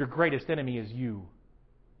 Your greatest enemy is you.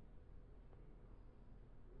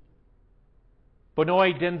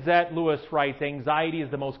 Benoit Denzet Lewis writes, anxiety is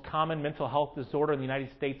the most common mental health disorder in the United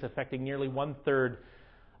States, affecting nearly 1/3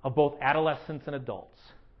 of both adolescents and adults.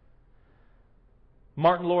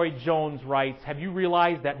 Martin Lloyd-Jones writes, have you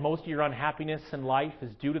realized that most of your unhappiness in life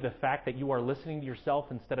is due to the fact that you are listening to yourself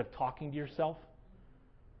instead of talking to yourself?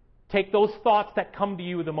 Take those thoughts that come to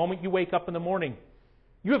you the moment you wake up in the morning.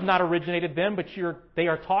 You have not originated them, but they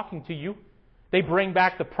are talking to you. They bring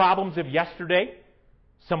back the problems of yesterday.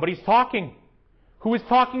 Somebody's talking. Who is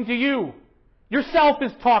talking to you? Yourself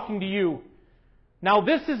is talking to you. Now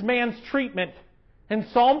this is man's treatment. And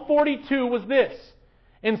Psalm 42 was this.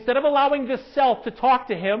 Instead of allowing this self to talk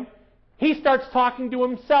to him, he starts talking to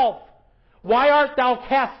himself. Why art thou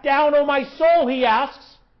cast down, O my soul, he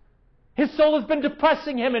asks. His soul has been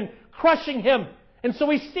depressing him and crushing him. And so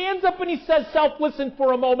he stands up and he says, self, listen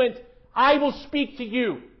for a moment. I will speak to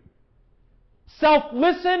you. Self,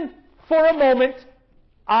 listen for a moment.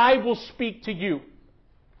 I will speak to you.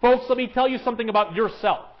 Folks, let me tell you something about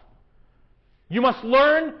yourself. You must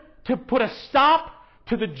learn to put a stop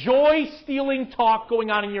to the joy-stealing talk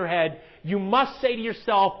going on in your head. You must say to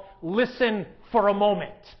yourself, listen for a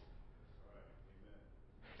moment.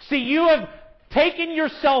 See, you have taken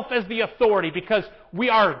yourself as the authority because we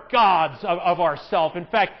are gods of ourself. In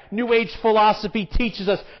fact, New Age philosophy teaches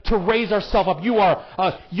us to raise ourselves up. You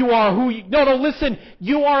are who you... No, listen.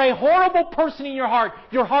 You are a horrible person in your heart.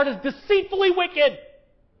 Your heart is deceitfully wicked.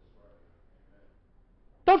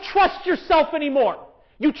 Don't trust yourself anymore.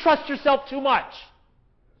 You trust yourself too much.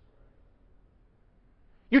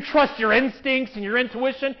 You trust your instincts and your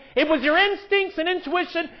intuition. It was your instincts and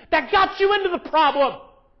intuition that got you into the problem.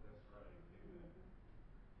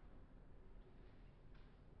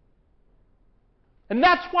 And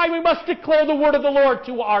that's why we must declare the word of the Lord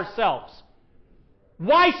to ourselves.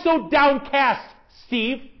 Why so downcast,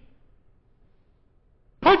 Steve?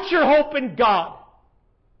 Put your hope in God.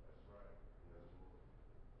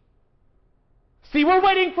 See, we're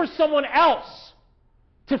waiting for someone else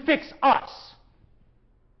to fix us.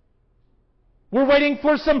 We're waiting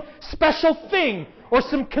for some special thing or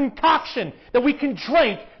some concoction that we can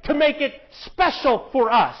drink to make it special for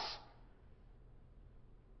us.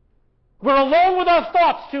 We're alone with our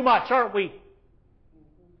thoughts too much, aren't we?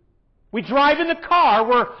 We drive in the car,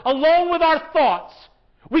 we're alone with our thoughts.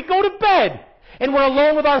 We go to bed, and we're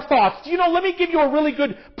alone with our thoughts. You know, let me give you a really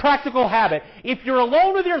good practical habit. If you're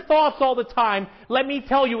alone with your thoughts all the time, let me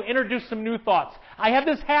tell you, introduce some new thoughts. I have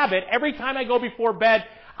this habit, every time I go before bed,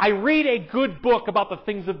 I read a good book about the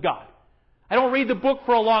things of God. I don't read the book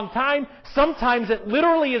for a long time. Sometimes it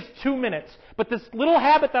literally is 2 minutes. But this little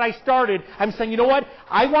habit that I started, I'm saying, you know what?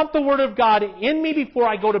 I want the Word of God in me before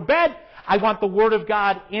I go to bed. I want the Word of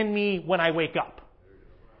God in me when I wake up.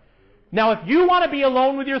 Now, if you want to be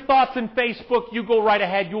alone with your thoughts in Facebook, you go right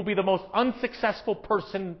ahead. You'll be the most unsuccessful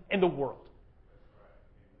person in the world.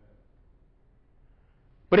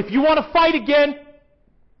 But if you want to fight again,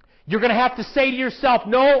 you're going to have to say to yourself,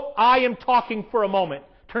 no, I am talking for a moment.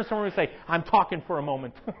 Turn to someone and say, I'm talking for a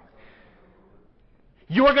moment.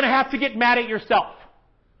 You are going to have to get mad at yourself.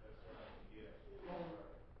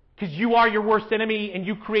 Because you are your worst enemy and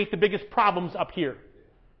you create the biggest problems up here.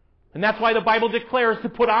 And that's why the Bible declares to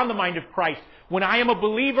put on the mind of Christ. When I am a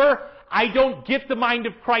believer, I don't get the mind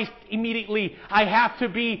of Christ immediately. I have to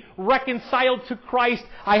be reconciled to Christ.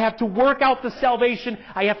 I have to work out the salvation.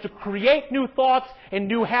 I have to create new thoughts and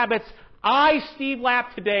new habits I, Steve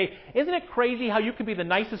Lapp, today, isn't it crazy how you can be the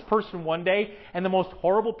nicest person one day and the most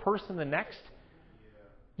horrible person the next?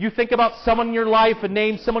 You think about someone in your life, a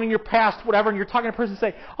name, someone in your past, whatever, and you're talking to a person and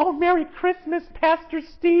say, "Oh, Merry Christmas, Pastor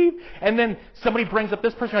Steve." And then somebody brings up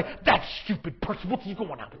this person, you're like, "That stupid person, what's he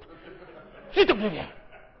going on with?"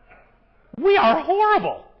 We are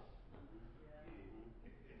horrible.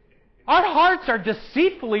 Our hearts are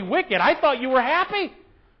deceitfully wicked. I thought you were happy.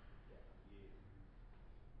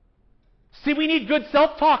 See, we need good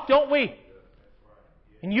self-talk, don't we?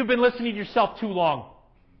 And you've been listening to yourself too long.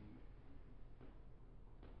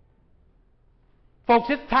 Folks,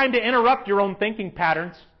 it's time to interrupt your own thinking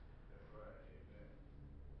patterns.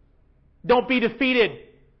 Don't be defeated.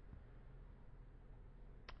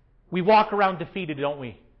 We walk around defeated, don't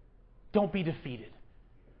we? Don't be defeated.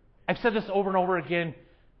 I've said this over and over again.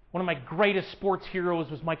 One of my greatest sports heroes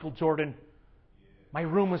was Michael Jordan. My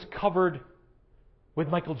room was covered with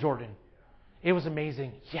Michael Jordan. It was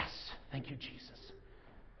amazing. Yes, thank you, Jesus.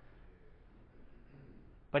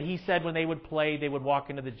 But he said when they would play, they would walk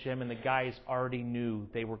into the gym and the guys already knew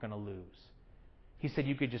they were going to lose. He said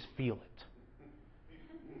you could just feel it.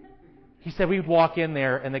 He said we would walk in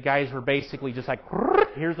there and the guys were basically just like,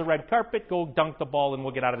 "Here's the red carpet, go dunk the ball and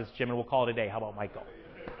we'll get out of this gym and we'll call it a day. How about Michael?"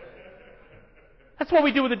 That's what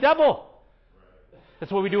we do with the devil.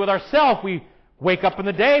 That's what we do with ourselves. We wake up in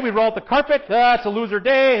the day, we roll out the carpet. It's a loser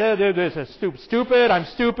day. This is stupid.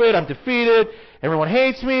 I'm defeated. Everyone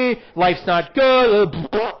hates me. Life's not good.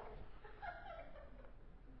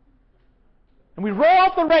 And we roll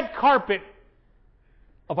out the red carpet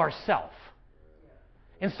of ourself.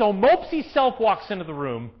 And so Mopsy Self walks into the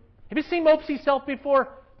room. Have you seen Mopsy Self before?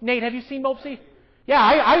 Nate, have you seen Mopsy? Yeah,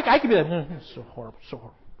 I could be like, so horrible, so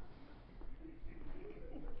horrible.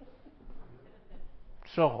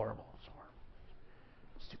 So horrible.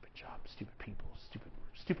 Stupid job, stupid people,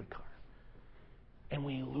 stupid car. And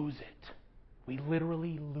we lose it. We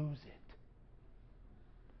literally lose it.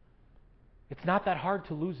 It's not that hard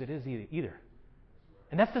to lose it is either.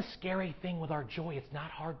 And that's the scary thing with our joy. It's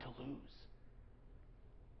not hard to lose.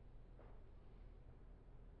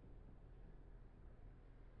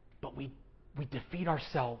 But we defeat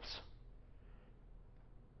ourselves.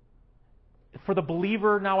 For the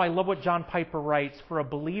believer, now I love what John Piper writes. For a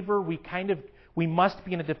believer, we must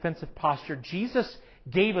be in a defensive posture. Jesus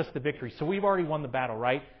gave us the victory, so we've already won the battle,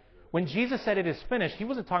 right? When Jesus said it is finished, he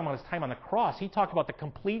wasn't talking about his time on the cross. He talked about the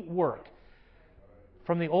complete work.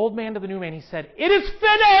 From the old man to the new man, he said, "It is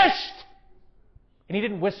finished!" And he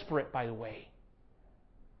didn't whisper it, by the way.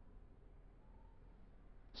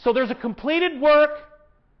 So there's a completed work.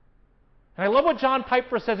 And I love what John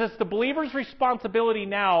Piper says. It's the believer's responsibility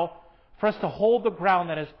now for us to hold the ground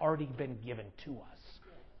that has already been given to us.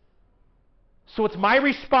 So it's my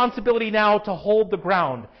responsibility now to hold the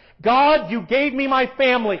ground. God, you gave me my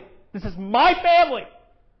family. This is my family.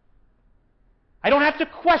 I don't have to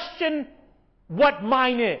question what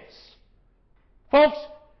mine is. Folks,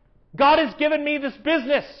 God has given me this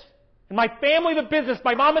business. And my family the business,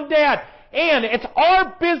 my mom and dad. And it's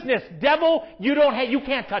our business. Devil, you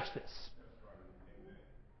can't touch this.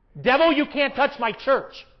 Devil, you can't touch my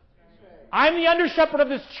church. I'm the under shepherd of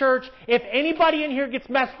this church. If anybody in here gets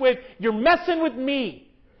messed with, you're messing with me.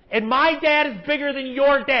 And my dad is bigger than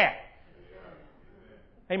your dad.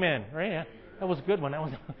 Amen. Right? Yeah. That was a good one. That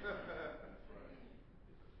was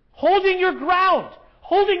holding your ground.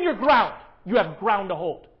 Holding your ground. You have ground to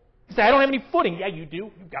hold. You say, "I don't have any footing." Yeah, you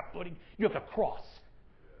do. You've got footing. You have the cross.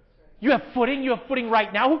 You have footing. You have footing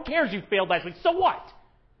right now. Who cares you failed last week? So what?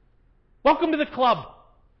 Welcome to the club.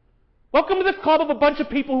 Welcome to the club of a bunch of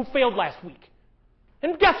people who failed last week.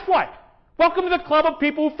 And guess what? Welcome to the club of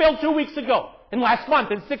people who failed 2 weeks ago, and last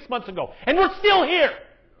month, and 6 months ago. And we're still here.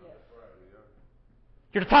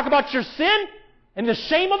 You're to talk about your sin and the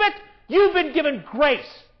shame of it? You've been given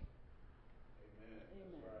grace.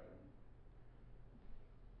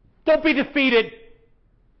 Don't be defeated.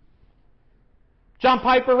 John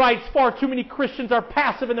Piper writes, "Far too many Christians are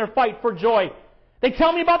passive in their fight for joy. They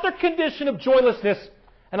tell me about their condition of joylessness,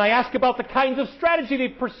 and I ask about the kinds of strategy they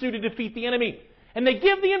pursue to defeat the enemy. And they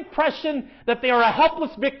give the impression that they are a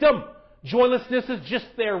helpless victim. Joylessness is just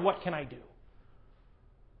there. What can I do?"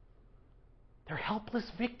 They're helpless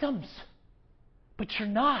victims. But you're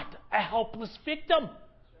not a helpless victim.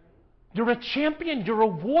 You're a champion. You're a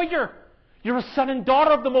warrior. You're a son and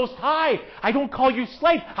daughter of the Most High. I don't call you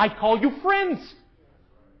slaves. I call you friends.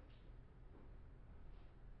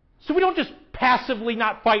 So we don't just passively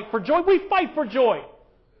not fight for joy. We fight for joy. I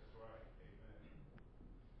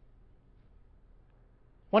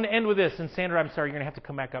want to end with this. And Sandra, I'm sorry, you're going to have to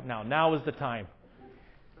come back up now. Now is the time.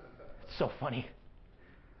 It's so funny.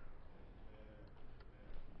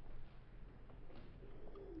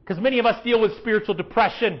 Because many of us deal with spiritual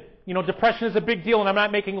depression. You know, depression is a big deal, and I'm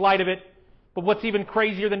not making light of it. But what's even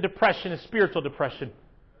crazier than depression is spiritual depression.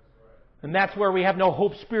 And that's where we have no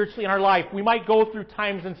hope spiritually in our life. We might go through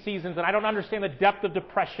times and seasons, and I don't understand the depth of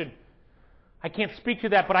depression. I can't speak to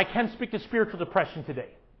that, but I can speak to spiritual depression today.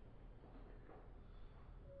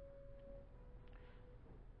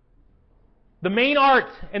 The main art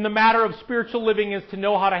in the matter of spiritual living is to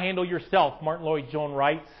know how to handle yourself, Martin Lloyd-Jones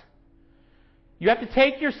writes. You have to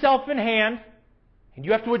take yourself in hand, and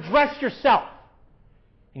you have to address yourself.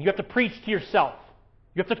 And you have to preach to yourself.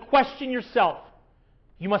 You have to question yourself.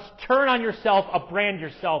 You must turn on yourself, upbrand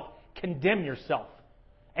yourself, condemn yourself.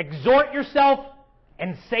 Exhort yourself,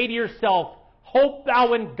 and say to yourself, hope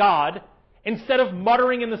thou in God, instead of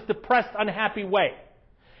muttering in this depressed, unhappy way.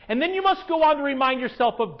 And then you must go on to remind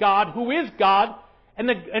yourself of God, who is God,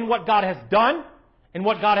 and what God has done, and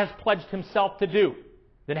what God has pledged Himself to do.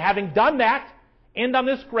 Then having done that, end on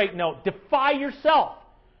this great note, defy yourself,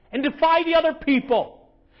 and defy the other people,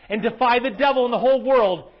 and defy the devil and the whole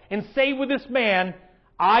world, and say with this man,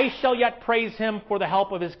 I shall yet praise Him for the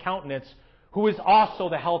help of His countenance, who is also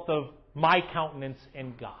the health of my countenance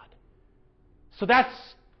in God. So that's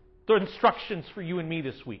the instructions for you and me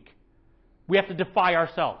this week. We have to defy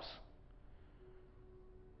ourselves.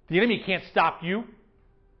 The enemy can't stop you.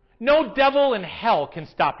 No devil in hell can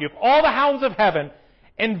stop you. If all the hounds of heaven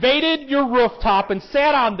invaded your rooftop and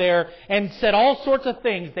sat on there and said all sorts of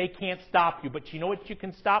things, they can't stop you. But you know what you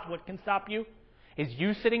can stop? What can stop you? Is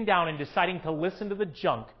you sitting down and deciding to listen to the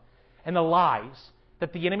junk and the lies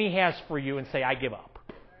that the enemy has for you and say, I give up.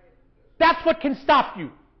 That's what can stop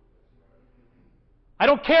you. I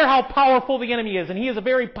don't care how powerful the enemy is, and he is a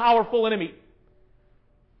very powerful enemy.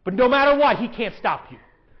 But no matter what, he can't stop you.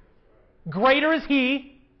 Greater is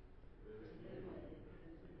he.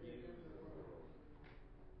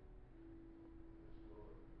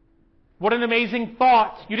 What an amazing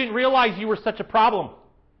thought. You didn't realize you were such a problem.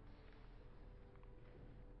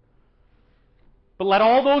 But let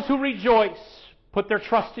all those who rejoice put their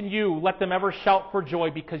trust in you. Let them ever shout for joy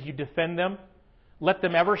because you defend them. Let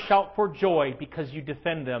them ever shout for joy because you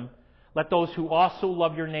defend them. Let those who also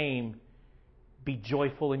love your name be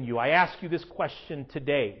joyful in you. I ask you this question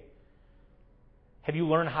today. Have you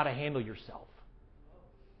learned how to handle yourself?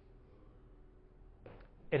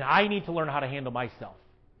 And I need to learn how to handle myself.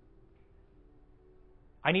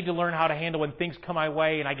 I need to learn how to handle when things come my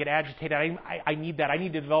way and I get agitated. I need that. I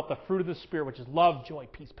need to develop the fruit of the Spirit, which is love, joy,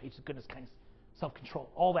 peace, patience, goodness, kindness, self-control,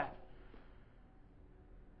 all that.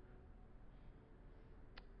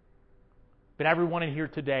 But everyone in here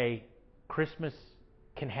today, Christmas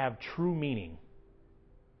can have true meaning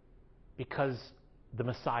because the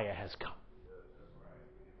Messiah has come.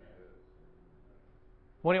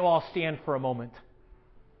 Why don't you all stand for a moment?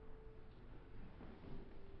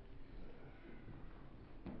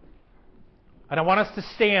 And I want us to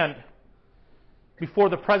stand before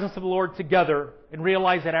the presence of the Lord together and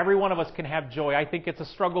realize that every one of us can have joy. I think it's a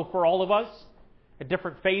struggle for all of us at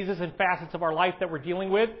different phases and facets of our life that we're dealing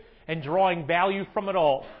with and drawing value from it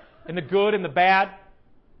all. And the good and the bad,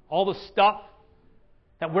 all the stuff.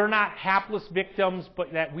 That we're not hapless victims,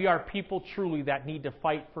 but that we are people truly that need to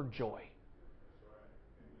fight for joy.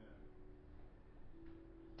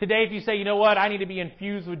 Today, if you say, you know what, I need to be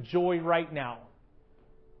infused with joy right now,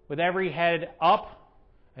 with every head up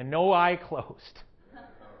and no eye closed.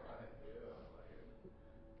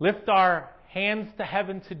 Lift our hands to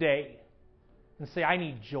heaven today and say, I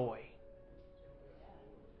need joy.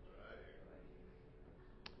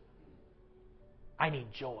 I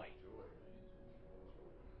need joy.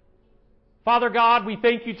 Father God, we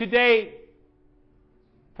thank you today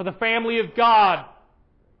for the family of God.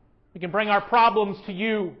 We can bring our problems to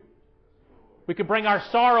you. We can bring our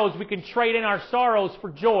sorrows. We can trade in our sorrows for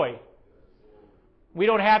joy. We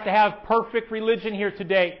don't have to have perfect religion here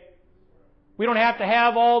today. We don't have to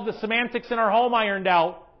have all the semantics in our home ironed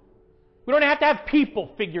out. We don't have to have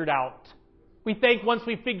people figured out. We think once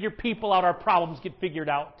we figure people out, our problems get figured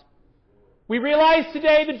out. We realize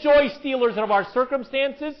today the joy stealers of our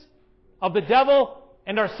circumstances, of the devil,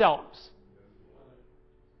 and ourselves.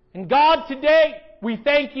 And God, today, we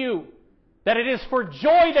thank you that it is for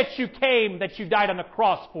joy that you came, that you died on the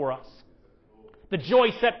cross for us. The joy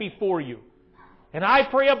set before you. And I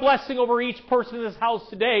pray a blessing over each person in this house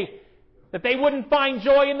today, that they wouldn't find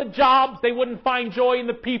joy in the jobs, they wouldn't find joy in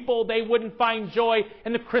the people, they wouldn't find joy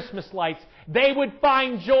in the Christmas lights. They would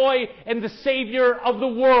find joy in the Savior of the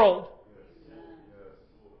world.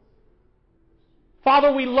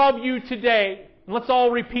 Father, we love you today. And let's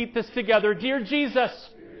all repeat this together. Dear Jesus,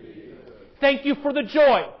 thank you for the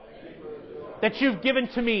joy that you've given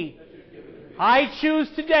to me. I choose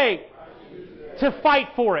today to fight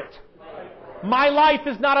for it. My life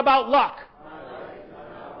is not about luck,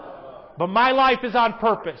 but my life is on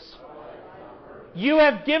purpose. You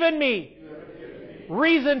have given me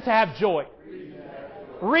reason to have joy,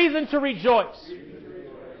 reason to rejoice.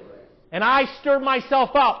 And I stir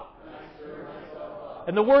myself up.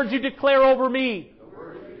 And the words you declare over me,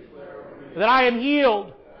 that I am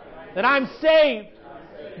healed, that I'm saved,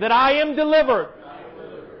 that I am delivered.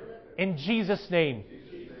 In Jesus' name,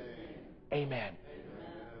 amen.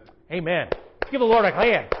 Amen. Let's give the Lord a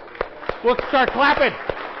hand. We'll start clapping.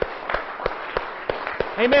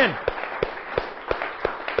 Amen.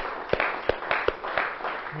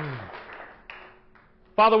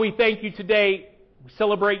 Father, we thank you today. We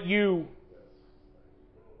celebrate you.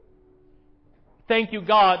 Thank you,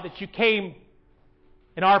 God, that you came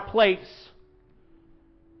in our place.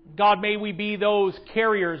 God, may we be those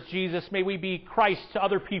carriers, Jesus. May we be Christ to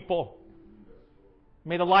other people.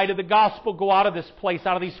 May the light of the gospel go out of this place,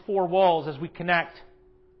 out of these four walls as we connect.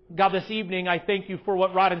 God, this evening I thank you for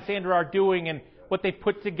what Rod and Sandra are doing and what they've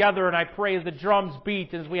put together, and I pray as the drums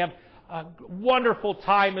beat, as we have a wonderful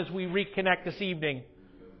time as we reconnect this evening.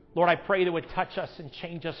 Lord, I pray that it would touch us and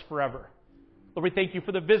change us forever. Lord, we thank you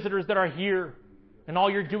for the visitors that are here and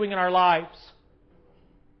all you're doing in our lives.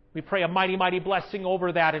 We pray a mighty, mighty blessing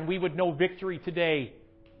over that, and we would know victory today,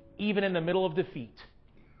 even in the middle of defeat.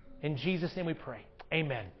 In Jesus' name we pray.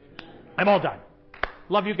 Amen. I'm all done.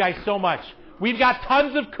 Love you guys so much. We've got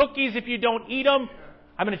tons of cookies. If you don't eat them,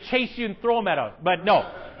 I'm going to chase you and throw them at us. But no.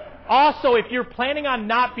 Also, if you're planning on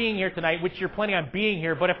not being here tonight, which you're planning on being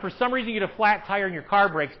here, but if for some reason you get a flat tire and your car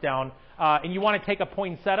breaks down, and you want to take a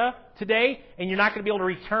poinsettia today, and you're not going to be able to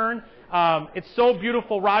return, it's so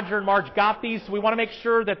beautiful. Roger and Marge got these, so we want to make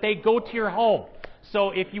sure that they go to your home.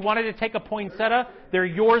 So if you wanted to take a poinsettia, they're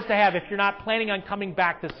yours to have if you're not planning on coming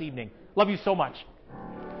back this evening. Love you so much.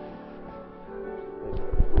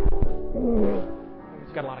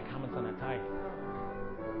 He's got a lot of comments on that tie.